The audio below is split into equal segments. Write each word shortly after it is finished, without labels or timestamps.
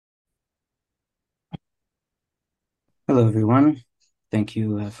Hello, everyone. Thank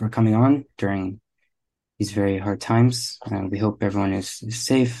you for coming on during these very hard times. We hope everyone is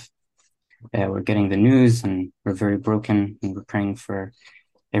safe. We're getting the news and we're very broken, and we're praying for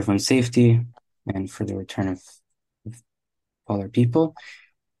everyone's safety and for the return of all our people.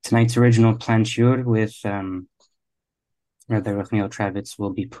 Tonight's original planned shiur with Rabbi Travitz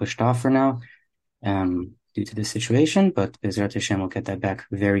will be pushed off for now due to the situation, but Bezrat Hashem will get that back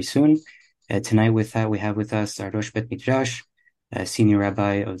very soon. Tonight with that, we have with us our Rosh Midrash, Senior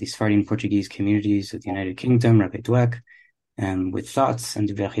Rabbi of the Sephardi Portuguese communities of the United Kingdom, Rabbi Dweck, with thoughts and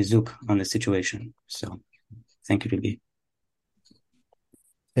Dweck Chizuk on the situation. So, thank you, Rabbi.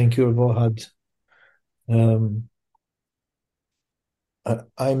 Thank you, Rabbi.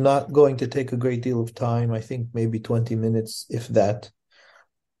 I'm not going to take a great deal of time. I think maybe 20 minutes, if that.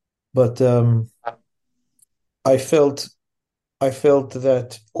 But I felt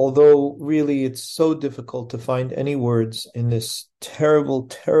that although really it's so difficult to find any words in this terrible,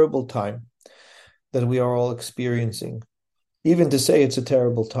 terrible time that we are all experiencing, even to say it's a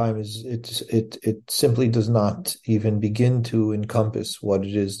terrible time it simply does not even begin to encompass what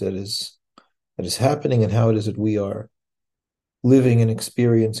it is that is happening and how it is that we are living and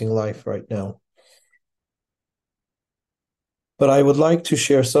experiencing life right now. But I would like to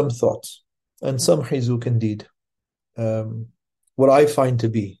share some thoughts and some chizuk indeed. What I find to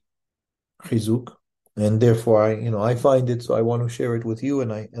be chizuk, and therefore I find it, so I want to share it with you,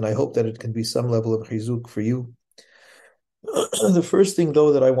 and I hope that it can be some level of chizuk for you. The first thing,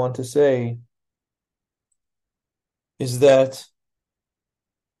 though, that I want to say is that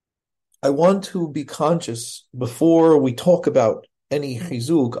I want to be conscious before we talk about any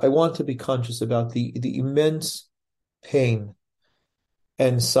chizuk. I want to be conscious about the immense pain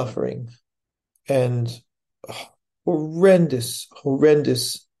and suffering and horrendous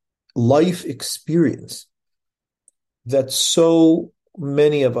life experience that so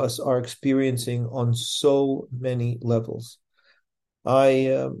many of us are experiencing on so many levels.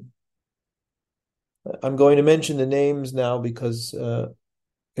 I'm going to mention the names now because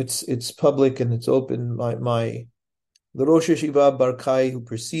it's public and it's open. The Rosh Yeshiva Barkai, who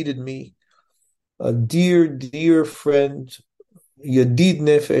preceded me, a dear friend, Yadid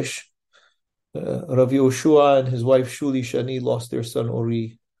Nefesh, Rav Yoshua and his wife Shuli Shani lost their son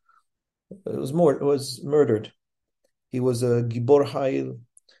Ori. It was murdered. He was a Gibor Hayil.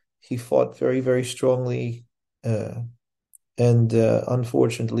 He fought very strongly, and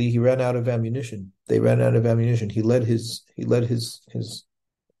unfortunately, he ran out of ammunition. They ran out of ammunition. He led his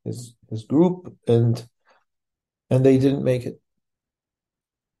group, and they didn't make it.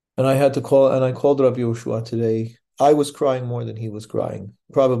 And I called Rav Yoshua today. I was crying more than he was crying,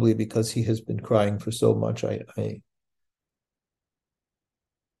 probably because he has been crying for so much.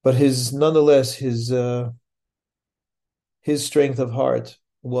 But nonetheless, his strength of heart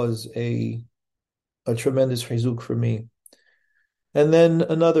was a tremendous chizuk for me. And then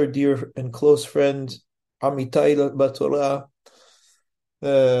another dear and close friend, Amitai Batorah,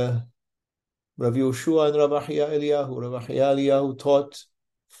 Rav Yoshua and Rav Achia Eliyahu. Rav Achia Eliyahu taught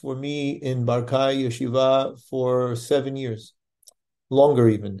for me in Barkai Yeshiva for 7 years, longer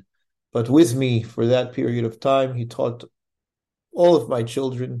even. But with me for that period of time, he taught all of my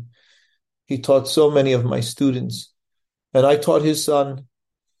children. He taught so many of my students. And I taught his son,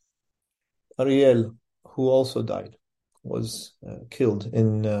 Ariel, who also died, was killed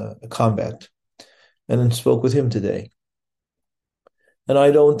in a combat, and spoke with him today. And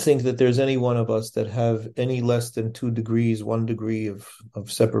I don't think that there's any one of us that have any less than 2 degrees, 1 degree of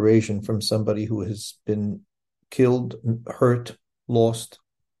separation from somebody who has been killed, hurt, lost,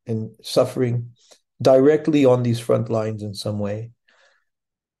 and suffering directly on these front lines in some way.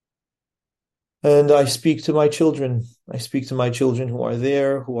 And I speak to my children. I speak to my children who are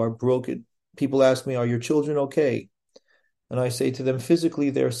there, who are broken. People ask me, are your children okay? And I say to them, physically,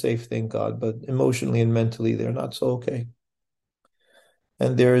 they're safe, thank God, but emotionally and mentally, they're not so okay.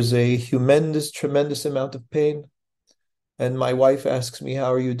 And there is a tremendous amount of pain. And my wife asks me,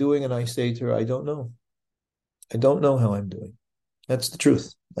 how are you doing? And I say to her, I don't know. I don't know how I'm doing. That's the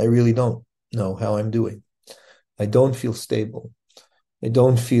truth. I really don't know how I'm doing. I don't feel stable. I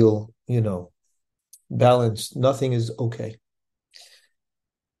don't feel, balanced. Nothing is okay.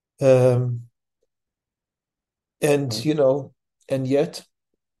 And yet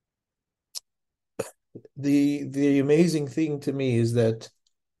the amazing thing to me is that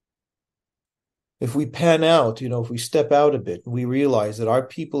if we pan out, if we step out a bit, we realize that our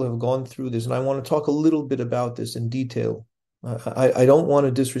people have gone through this. And I want to talk a little bit about this in detail. I don't want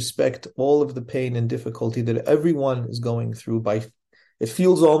to disrespect all of the pain and difficulty that everyone is going through. It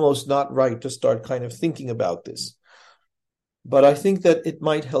feels almost not right to start kind of thinking about this. But I think that it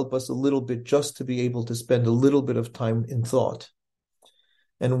might help us a little bit just to be able to spend a little bit of time in thought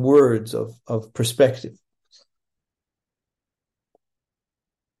and words of perspective.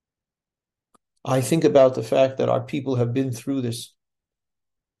 I think about the fact that our people have been through this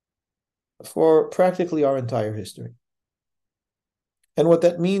for practically our entire history. And what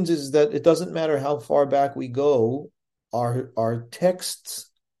that means is that it doesn't matter how far back we go, our texts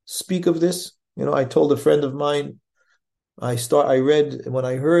speak of this. I told a friend of mine, I read when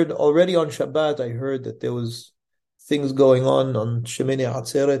I heard already on Shabbat, I heard that there was things going on Shemini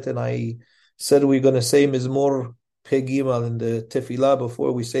Atzeret, and I said we're going to say Mizmor Pegimal in the Tefillah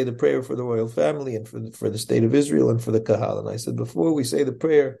before we say the prayer for the royal family and for the state of Israel and for the Kahal. And I said before we say the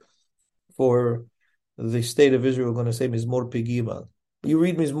prayer for the state of Israel, we're going to say Mizmor Pegimal. You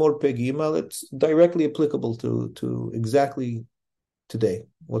read Mizmor Pegimal, it's directly applicable to exactly today,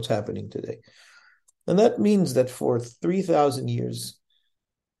 what's happening today. And that means that for 3,000 years,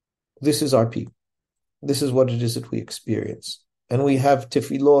 this is our people. This is what it is that we experience. And we have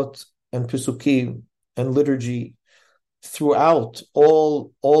tefillot and pesukim and liturgy throughout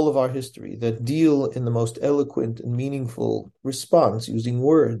all of our history that deal in the most eloquent and meaningful response using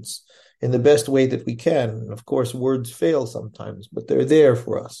words in the best way that we can. And of course, words fail sometimes, but they're there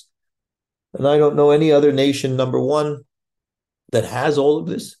for us. And I don't know any other nation, number one, that has all of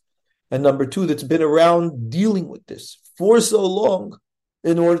this, and number two, that's been around dealing with this for so long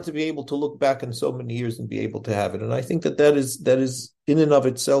in order to be able to look back in so many years and be able to have it. And I think that is in and of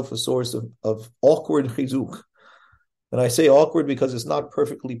itself a source of awkward chizuk. And I say awkward because it's not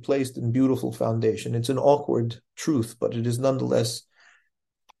perfectly placed in beautiful foundation. It's an awkward truth, but it is nonetheless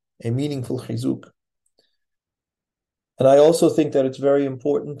a meaningful chizuk. And I also think that it's very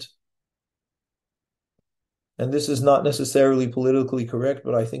important, and this is not necessarily politically correct,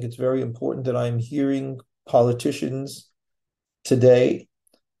 but I think it's very important that I'm hearing politicians today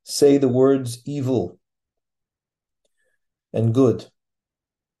say the words evil and good.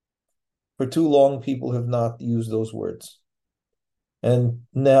 For too long, people have not used those words. And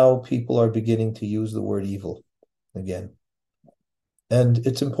now people are beginning to use the word evil again. And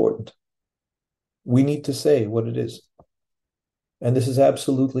it's important. We need to say what it is. And this is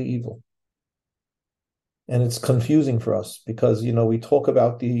absolutely evil. And it's confusing for us because, we talk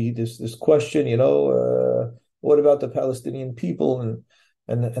about this question, what about the Palestinian people and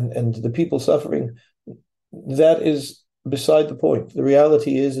the people suffering? That is beside the point. The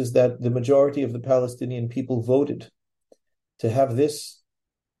reality is that the majority of the Palestinian people voted to have this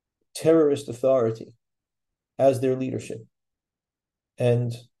terrorist authority as their leadership.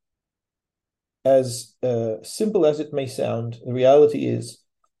 And as simple as it may sound, the reality is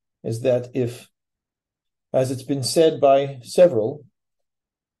that if, as it's been said by several,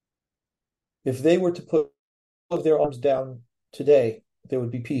 if they were to put all of their arms down today, there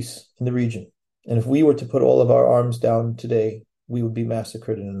would be peace in the region. And if we were to put all of our arms down today, we would be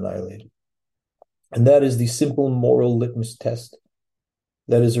massacred and annihilated. And that is the simple moral litmus test.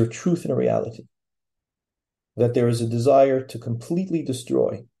 That is a truth and a reality. That there is a desire to completely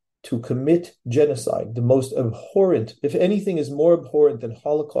destroy, to commit genocide, the most abhorrent. If anything is more abhorrent than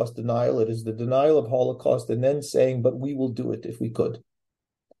Holocaust denial, it is the denial of Holocaust and then saying, but we will do it if we could,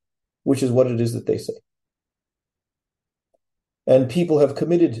 which is what it is that they say. And people have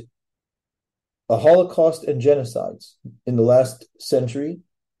committed a Holocaust and genocides in the last century.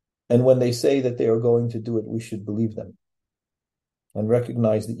 And when they say that they are going to do it, we should believe them and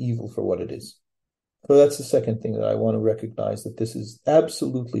recognize the evil for what it is. So that's the second thing that I want to recognize, that this is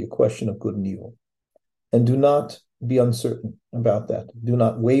absolutely a question of good and evil. And do not be uncertain about that. Do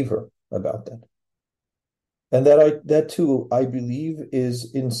not waver about that. And that too, I believe,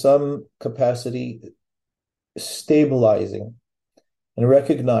 is in some capacity stabilizing and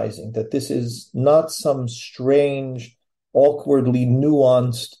recognizing that this is not some strange, awkwardly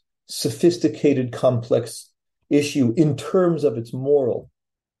nuanced, sophisticated, complex issue in terms of its moral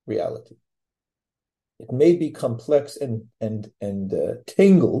reality. It may be complex and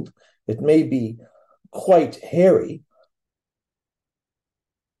tangled. It may be quite hairy,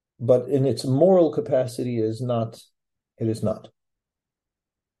 but in its moral capacity, it is not.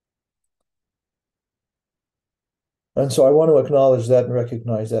 And so I want to acknowledge that and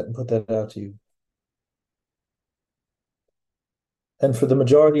recognize that and put that out to you. And for the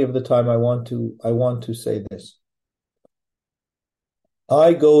majority of the time, I want to say this.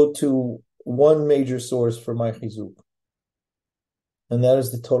 I go to one major source for my chizuk, and that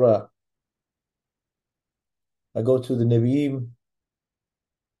is the Torah. I go to the Nevi'im,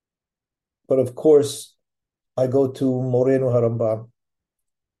 but of course, I go to Morenu Harambam.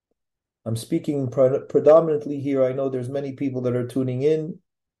 I'm speaking predominantly here. I know there's many people that are tuning in,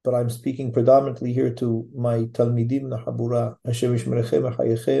 but I'm speaking predominantly here to my Talmidim Nahabura. Hashem Yishmerechem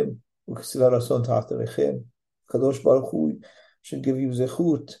Achayechem U'Kesila Rason Ta'aterechem. Kadosh Baruch Hu should give you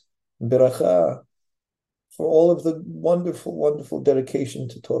zechut, beracha, for all of the wonderful, wonderful dedication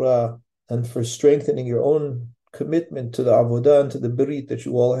to Torah and for strengthening your own commitment to the avodah and to the berit that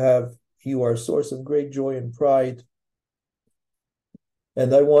you all have. You are a source of great joy and pride.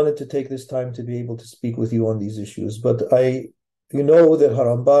 And I wanted to take this time to be able to speak with you on these issues. But you know that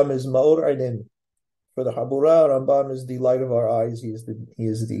Harambam is Ma'or Ainin. For the Habura, Harambam is the light of our eyes. He is the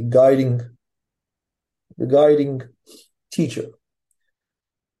guiding teacher.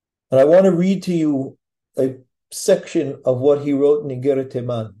 And I want to read to you a section of what he wrote in Igeret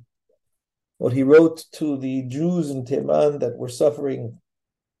Teman. What he wrote to the Jews in Teman that were suffering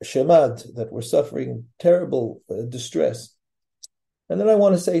shemad, that were suffering terrible distress. And then I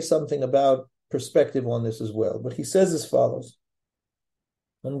want to say something about perspective on this as well. But he says as follows.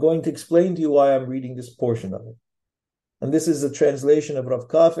 I'm going to explain to you why I'm reading this portion of it. And this is a translation of Rav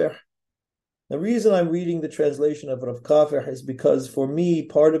Kafir. The reason I'm reading the translation of Rav Kafir is because for me,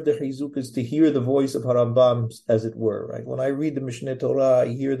 part of the Chizuk is to hear the voice of Harambam, as it were. Right? When I read the Mishneh Torah, I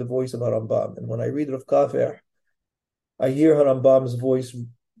hear the voice of Harambam. And when I read Rav Kafir, I hear Harambam's voice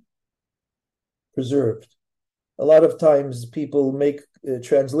preserved. A lot of times people make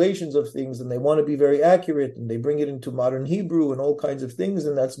translations of things and they want to be very accurate and they bring it into modern Hebrew and all kinds of things,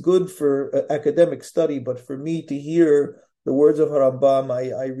 and that's good for academic study. But for me to hear the words of Harambam,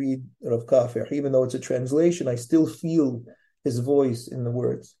 I read Rav Kafir. Even though it's a translation, I still feel his voice in the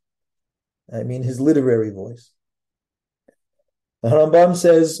words. I mean his literary voice. Harambam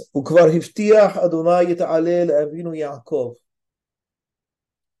says, "Ukvar hiftiach Adonai yita'aleh le'avinu Yaakov."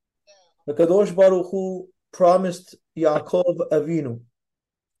 The Kadosh Baruch Hu promised Yaakov Avinu,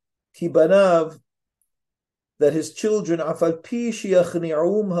 Tibanav, that his children, Afal pi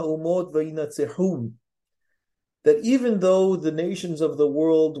shiachni'um ha'umot v'yinatzehum, that even though the nations of the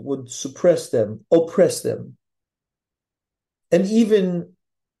world would suppress them, oppress them, and even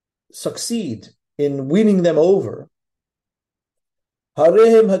succeed in winning them over,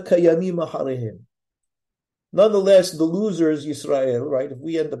 harehem hakayamim harehem. Nonetheless, the losers, Yisrael, right, if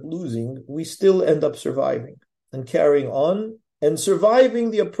we end up losing, we still end up surviving and carrying on and surviving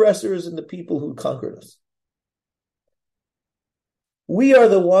the oppressors and the people who conquered us. We are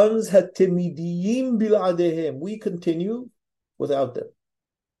the ones, hatimidiyim biladehem. We continue without them.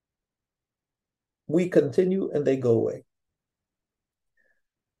 We continue and they go away.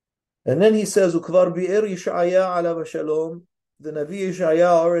 And then he says, Ukvar bi'er Yishaya alav shalom. The Navi Yeshaya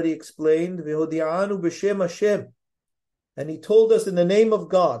already explained, V'hodi'anu b'shem Hashem, and he told us in the name of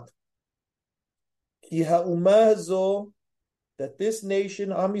God, Ki ha'umah hazo, that this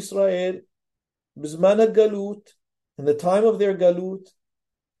nation, Am Yisrael, b'zman galut, in the time of their galut,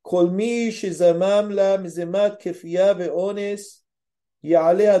 kol mi shezamam la mizemat kefiya ve'ones,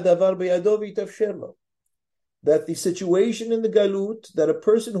 ya'aleh hadavar b'yado v'yitafsher lo. That the situation in the galut, that a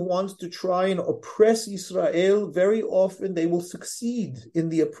person who wants to try and oppress Israel, very often they will succeed in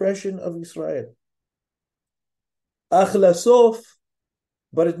the oppression of Israel. Ach lasof,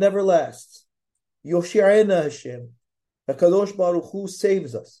 but it never lasts. Yoshi'ena Hashem, HaKadosh Baruch Hu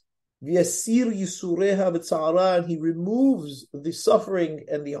saves us. V'yasir yisureha v'tza'ara, and he removes the suffering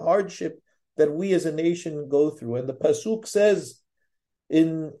and the hardship that we as a nation go through. And the pasuk says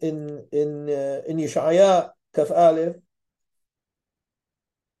in Yeshaya Kaf Aleph,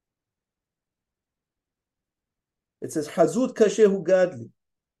 it says, Hazut kashehu gadli.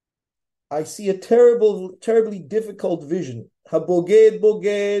 I see a terribly difficult vision. Haboged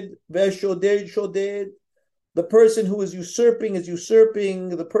boged, ve'shoded shoded. The person who is usurping,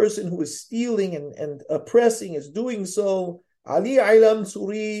 the person who is stealing and oppressing is doing so. Ali ailam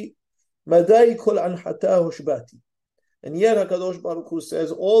suri, madai kol anhata hushbati. And yet HaKadosh Baruch Hu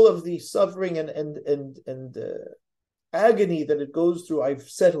says, all of the suffering and agony that it goes through, I've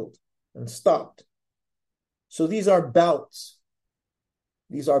settled and stopped. So these are bouts.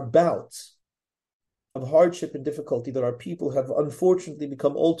 These are bouts of hardship and difficulty that our people have unfortunately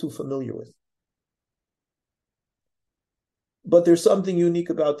become all too familiar with. But there's something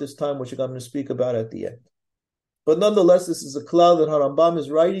unique about this time, which I'm going to speak about at the end. But nonetheless, this is a klal that Harambam is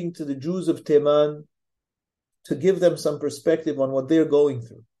writing to the Jews of Teman to give them some perspective on what they're going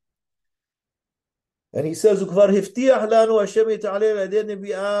through. And he says, Ukvar hiftiach lanu Hashem yita'aleh l'yadei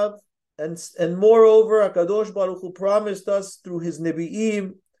nebi'av, and moreover, HaKadosh Baruch Hu promised us through his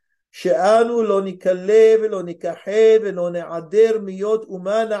nebi'im, she'anu lo nikale ve'lo nikahe ve'lo ne'ader miyot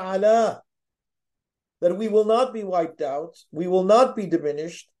umah na'ala, that we will not be wiped out, we will not be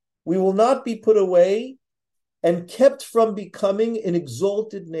diminished, We will not be put away and kept from becoming an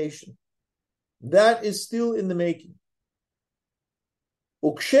exalted nation. That is still in the making.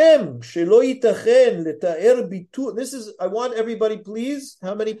 This is, I want everybody, please,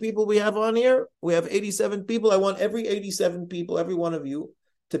 how many people we have on here? We have 87 people. I want every 87 people, every one of you,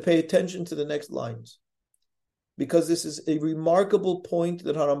 to pay attention to the next lines. Because this is a remarkable point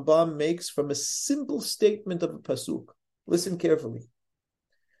that Harambam makes from a simple statement of a pasuk. Listen carefully.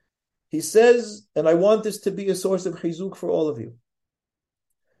 He says, and I want this to be a source of chizuk for all of you.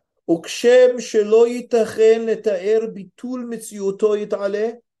 In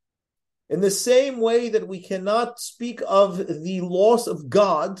the same way that we cannot speak of the loss of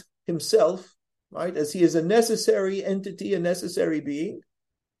God himself, right, as he is a necessary entity, a necessary being,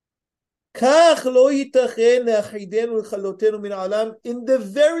 in the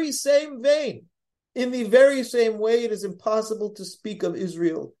very same vein, in the very same way, it is impossible to speak of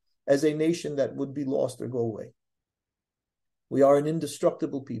Israel as a nation that would be lost or go away. We are an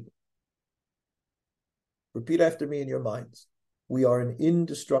indestructible people. Repeat after me in your minds. We are an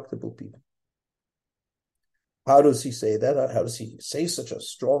indestructible people. How does he say that? How does he say such a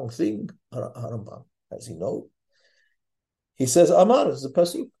strong thing? Harambam, as he know? He says, Amar is the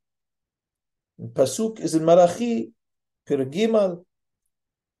pasuk. Pasuk is in Malachi, Perek Gimal,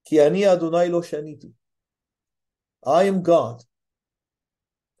 Ki ani Adonai lo shanitu. I am God,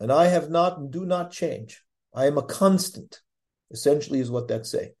 and I have not and do not change. I am a constant, essentially is what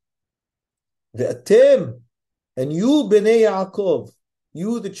that's saying. Ve'atem, and you bnei Yaakov,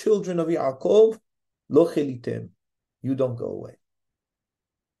 you the children of Yaakov, lo chelitem, you don't go away.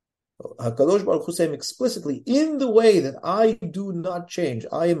 HaKadosh Baruch Hu saying explicitly, in the way that I do not change,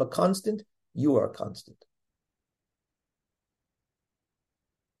 I am a constant, you are a constant.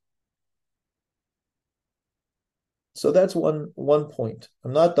 So that's one point.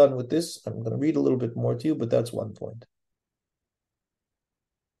 I'm not done with this. I'm going to read a little bit more to you, but that's one point.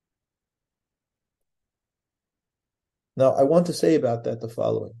 Now, I want to say about that the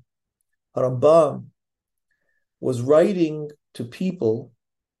following. Harambam was writing to people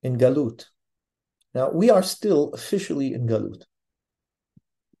in Galut. Now, we are still officially in Galut.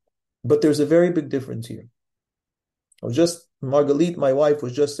 But there's a very big difference here. Margalit, my wife,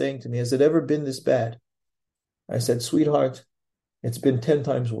 was just saying to me, has it ever been this bad? I said, sweetheart, it's been 10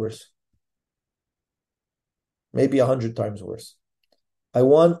 times worse. Maybe 100 times worse. I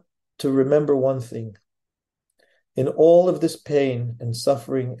want to remember one thing. In all of this pain and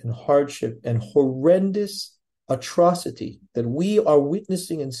suffering and hardship and horrendous atrocity that we are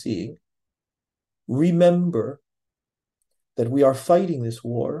witnessing and seeing, remember that we are fighting this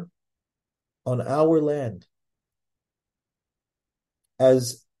war on our land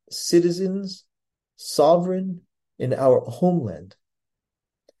as citizens, sovereign in our homeland.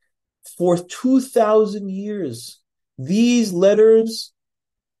 For 2,000 years, these letters,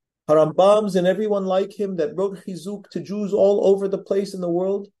 Harambams and everyone like him that wrote chizuk to Jews all over the place in the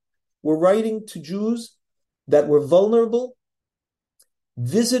world, were writing to Jews that were vulnerable,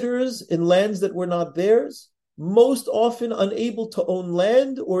 visitors in lands that were not theirs, most often unable to own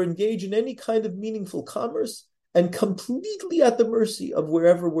land or engage in any kind of meaningful commerce, and completely at the mercy of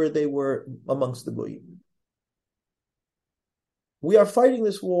where they were amongst the goyim. We are fighting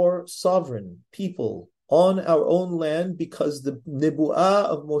this war, sovereign people, on our own land because the nebu'ah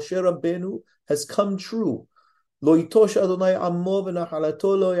of Moshe Rabbeinu has come true. Lo yitosh Adonai ammo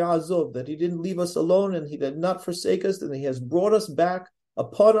v'nachalato lo ya'azov, that he didn't leave us alone and he did not forsake us, and he has brought us back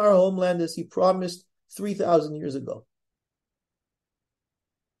upon our homeland as he promised 3,000 years ago.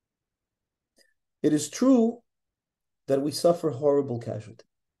 It is true that we suffer horrible casualty.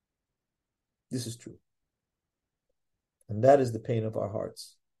 This is true. And that is the pain of our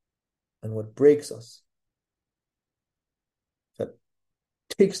hearts. And what breaks us, that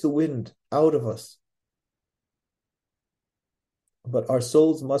takes the wind out of us. But our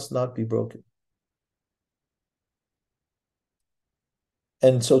souls must not be broken.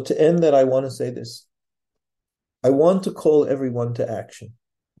 And so to end that, I want to say this. I want to call everyone to action.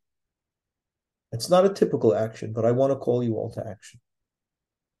 It's not a typical action, but I want to call you all to action.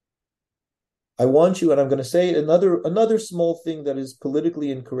 I want you, and I'm going to say another small thing that is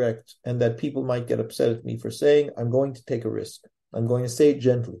politically incorrect and that people might get upset at me for saying. I'm going to take a risk. I'm going to say it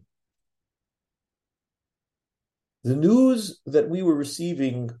gently. The news that we were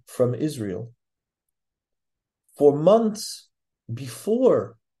receiving from Israel for months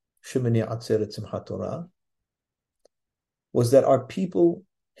before Shemini Atzeret Simchat Torah was that our people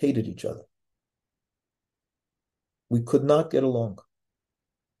hated each other. We could not get along.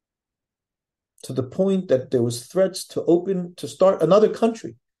 To the point that there was threats to start another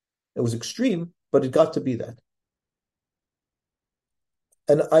country It was extreme, but it got to be that.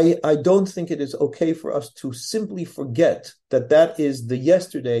 And I don't think it is okay for us to simply forget that that is the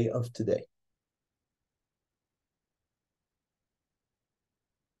yesterday of today.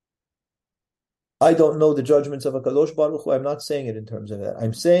 I don't know the judgments of HaKadosh Baruch Hu. I'm not saying it in terms of that.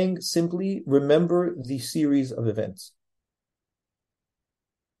 I'm saying simply remember the series of events.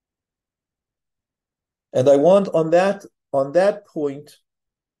 And I want on that point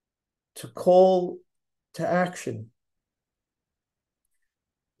to call to action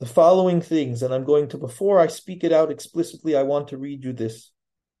the following things. And I'm going to, before I speak it out explicitly, I want to read you this.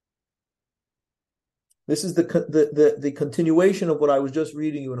 This is the continuation of what I was just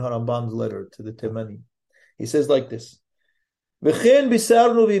reading you in Harambam's letter to the Temani. He says like this: V'chen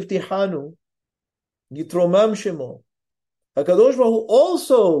bisarnu v'ivtihanu yitromam shemo. HaKadosh Baruch Hu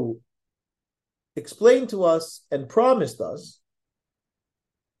also explained to us and promised us,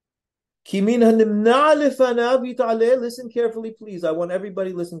 listen carefully, please. I want everybody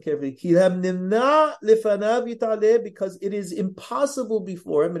to listen carefully. Because it is impossible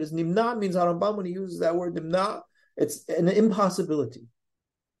before him. It is nimna, means Harambam, when he uses that word nimna, it's an impossibility.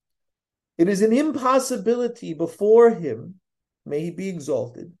 It is an impossibility before him, may he be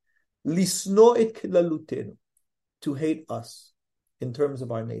exalted, lisno et kilalutenu, to hate us in terms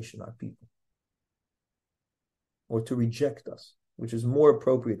of our nation, our people, or to reject us, which is more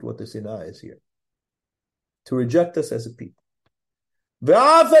appropriate what the sinah is here. To reject us as a people.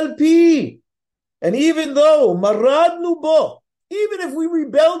 And even though, maradnu bo, even if we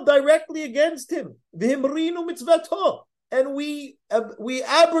rebelled directly against him, v'himrinu mitzvato, and we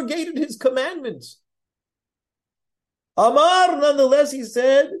abrogated his commandments. Amar, nonetheless, he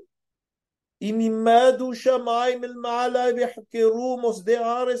said, imimadu shamayim il-ma'ala v'hkeru mosdei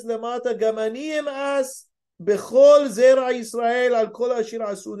haaretz lamata gamaniyim as bechol zera Yisrael al kol asher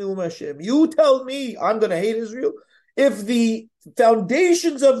asu neum Hashem. You tell me I'm going to hate Israel? If the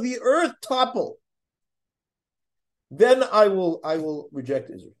foundations of the earth topple, then I will reject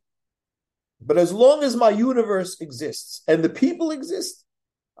Israel. But as long as my universe exists and the people exist,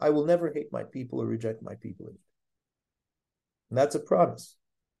 I will never hate my people or reject my people. And that's a promise.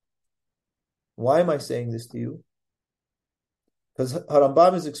 Why am I saying this to you? Because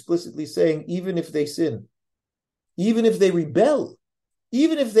Harambam is explicitly saying, even if they sin, even if they rebel,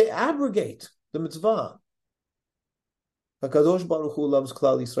 even if they abrogate the mitzvah, HaKadosh Baruch Hu loves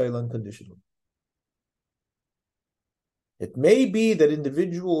Klal Yisrael unconditionally. It may be that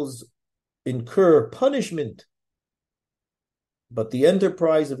individuals incur punishment, but the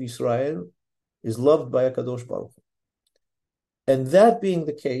enterprise of Israel is loved by HaKadosh Baruch Hu. And that being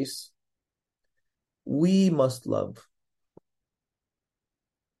the case, we must love.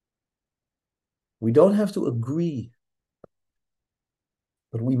 We don't have to agree,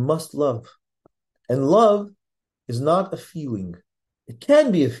 but we must love. And love is not a feeling. It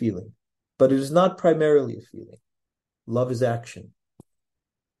can be a feeling, but it is not primarily a feeling. Love is action.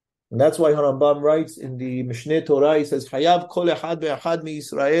 And that's why Harambam writes in the Mishneh Torah, he says, Hayav kol echad ve'echad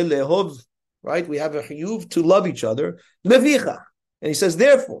miYisrael lehov, right? We have a chiyuv to love each other, levicha. And he says,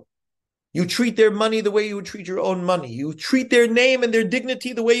 therefore, you treat their money the way you would treat your own money. You treat their name and their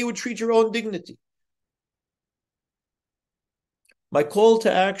dignity the way you would treat your own dignity. My call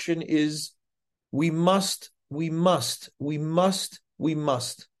to action is we must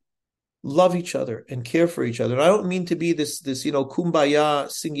love each other and care for each other. And I don't mean to be this kumbaya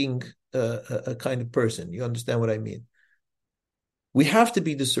singing a kind of person. You understand what I mean? We have to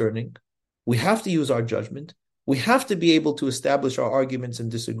be discerning. We have to use our judgment. We have to be able to establish our arguments and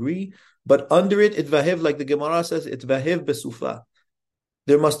disagree. But under it, itvahev, like the Gemara says, itvahev besufa.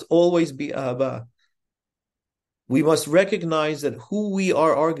 There must always be ahava. We must recognize that who we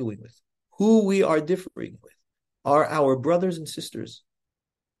are arguing with, who we are differing with, are our brothers and sisters.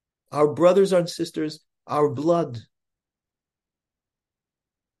 Our brothers and sisters, our blood.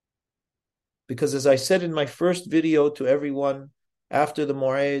 Because as I said in my first video to everyone after the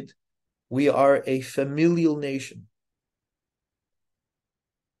Moed, we are a familial nation.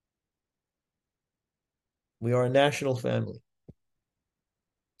 We are a national family.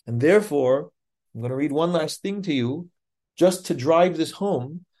 And therefore, I'm going to read one last thing to you, just to drive this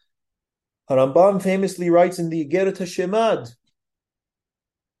home. Harambam famously writes in the Igeret HaShemad,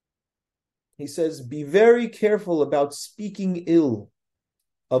 he says, be very careful about speaking ill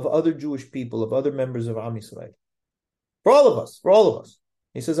of other Jewish people, of other members of Am Yisrael. For all of us.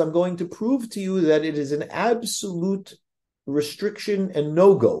 He says, I'm going to prove to you that it is an absolute restriction and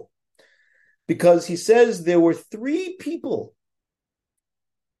no-go. Because he says there were 3 people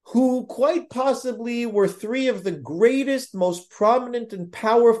who quite possibly were three of the greatest, most prominent and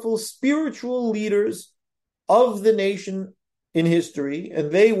powerful spiritual leaders of the nation in history,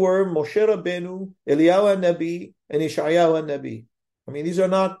 and they were Moshe Rabbeinu, Eliyahu Nabi, and Ishayahu Nabi. I mean, these are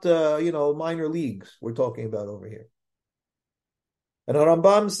not, minor leagues we're talking about over here. And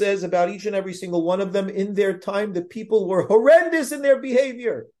Rambam says about each and every single one of them, in their time, the people were horrendous in their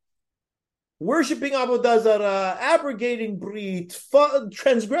behavior. Worshipping Avodah Zarah, abrogating Brit,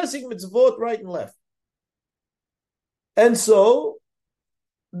 transgressing mitzvot right and left. And so,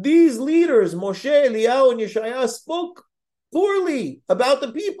 these leaders, Moshe, Eliyahu, and Yeshaya, spoke poorly about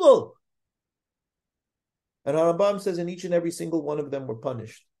the people. And Rambam says in each and every single one of them were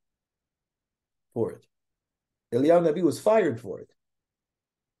punished for it. Eliyahu Nabi was fired for it.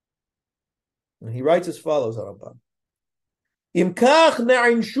 And he writes as follows, Rambam. If that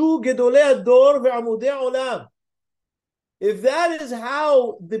is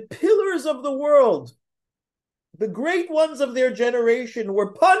how the pillars of the world, the great ones of their generation,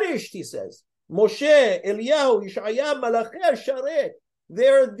 were punished, he says, Moshe, Eliyahu, Yeshaya, Malachei Sharet,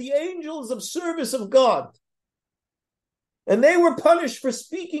 they're the angels of service of God. And they were punished for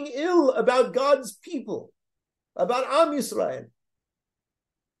speaking ill about God's people, about Am Yisrael,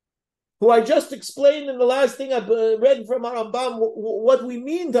 who I just explained in the last thing I read from Rambam, what we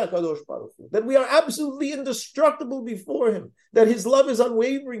mean to HaKadosh Baruch Hu, that we are absolutely indestructible before Him, that His love is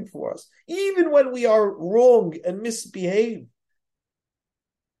unwavering for us, even when we are wrong and misbehave.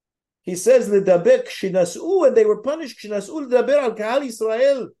 He says, "L'dabek shinas'u," and they were punished. Shinas'u l'daber al kahal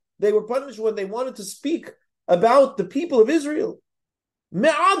Yisrael. They were punished when they wanted to speak about the people of Israel.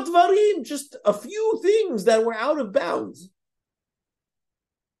 Me'at dvarim, just a few things that were out of bounds.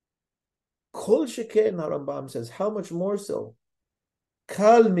 Kol sheken, Rambam says, how much more so?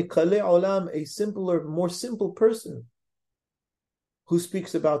 Kal mikale olam, a simpler, more simple person who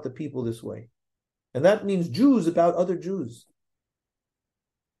speaks about the people this way. And that means Jews about other Jews.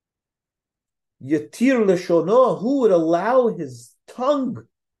 Yatir leshono, who would allow his tongue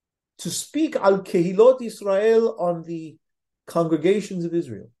to speak al kehilot Israel, on the congregations of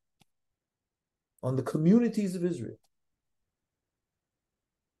Israel, on the communities of Israel.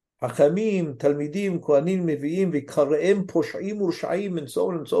 Hachamim, Talmidim, Kohanim, Nevi'im, V'kare'em, Posh'im, Ursha'im, and so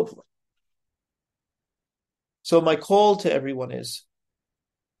on and so forth. So my call to everyone is,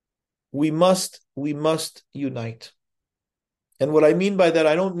 we must unite. And what I mean by that,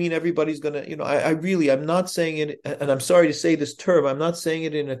 I don't mean everybody's going to, I'm not saying it, and I'm sorry to say this term, I'm not saying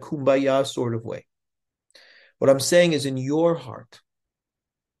it in a kumbaya sort of way. What I'm saying is in your heart,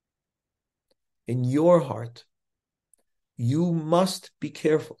 you must be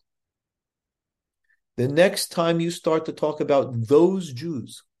careful. The next time you start to talk about those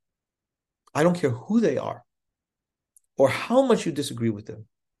Jews, I don't care who they are or how much you disagree with them,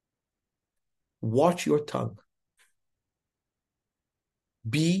 watch your tongue.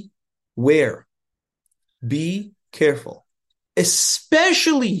 Beware. Be careful.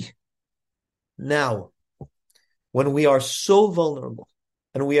 Especially now, when we are so vulnerable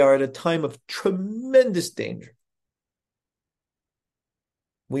and we are at a time of tremendous danger.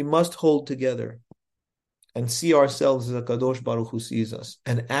 We must hold together and see ourselves as HaKadosh Baruch Hu sees us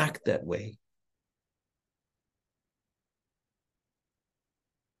and act that way.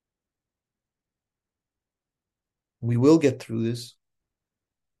 We will get through this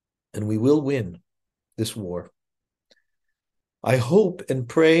and we will win this war. I hope and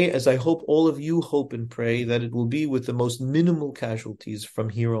pray, as I hope all of you hope and pray, that it will be with the most minimal casualties from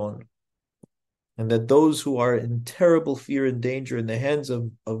here on. And that those who are in terrible fear and danger in the hands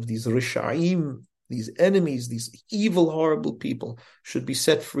of these Rishaim, these enemies, these evil, horrible people, should be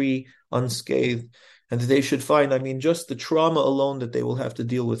set free unscathed. And that they should find, just the trauma alone that they will have to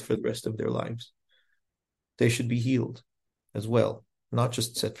deal with for the rest of their lives. They should be healed as well, not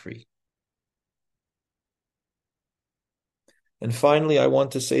just set free. And finally, I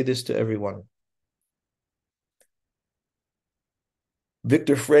want to say this to everyone.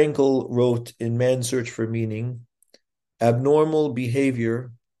 Viktor Frankl wrote in Man's Search for Meaning, abnormal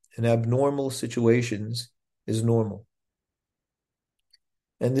behavior in abnormal situations is normal.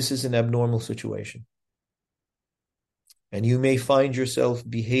 And this is an abnormal situation. And you may find yourself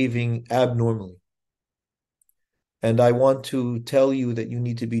behaving abnormally. And I want to tell you that you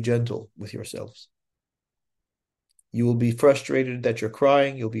need to be gentle with yourselves. You will be frustrated that you're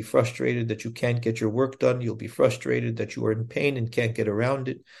crying. You'll be frustrated that you can't get your work done. You'll be frustrated that you are in pain and can't get around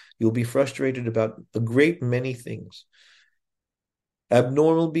it. You'll be frustrated about a great many things.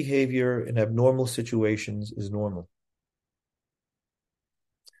 Abnormal behavior in abnormal situations is normal.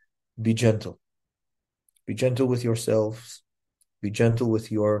 Be gentle. Be gentle with yourselves. Be gentle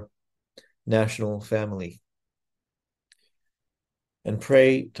with your national family. And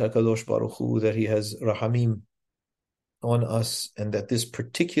pray to HaKadosh Baruch Hu that He has rahamim on us, and that this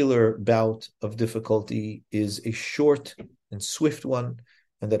particular bout of difficulty is a short and swift one,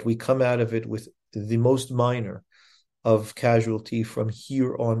 and that we come out of it with the most minor of casualty from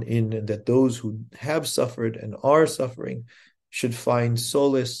here on in, and that those who have suffered and are suffering should find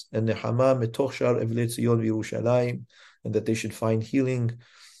solace and nechama metoch shar evlei Tzion v'Yerushalayim, and that they should find healing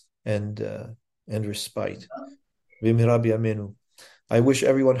and respite. V'mirabi amenu. I wish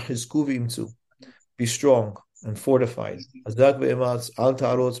everyone chizku v'imtzu, be strong and fortified. Hazak ve'ematz, al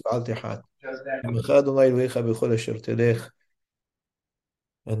ta'arotz v'al tehat. Yemecha Adonai Elohecha b'chol asher telech,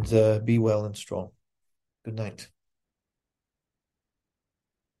 and be well and strong. Good night.